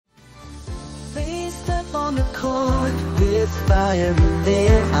on the court with fire in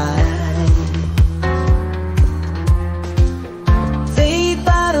their eyes. They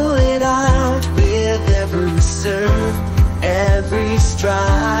battle it out with every serve, every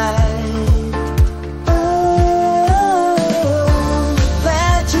stride.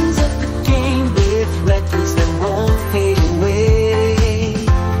 Legends of the game with records that won't fade away.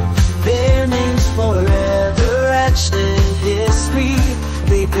 Their names forever etched in history.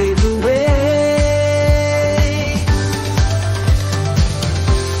 They pave the way.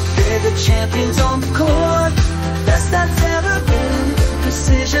 They're the champions on the court, best that's ever been.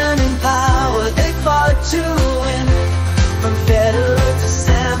 Precision and power, they fought to win. From Federer to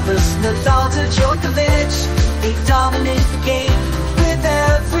Sampras, Nadal to Djokovic, they dominate the game with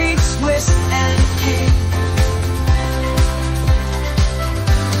every twist and kick.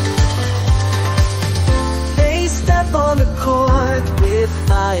 They step on the court with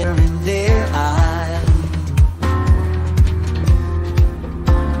fire in their eyes.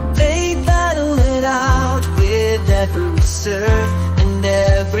 They battle it out with every serve and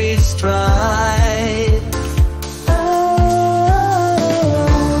every stride.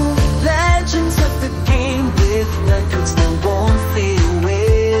 Legends of the game with records that won't fade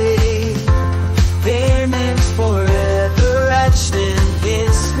away. Their names forever etched in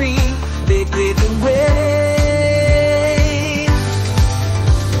history. They pave the way.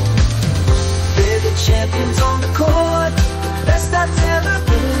 They're the champions on the court, best that's ever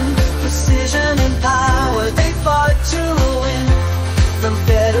been. Precision and power, they fought to win. From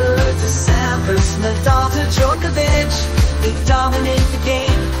Federer to Sampras, Nadal to Djokovic, they dominate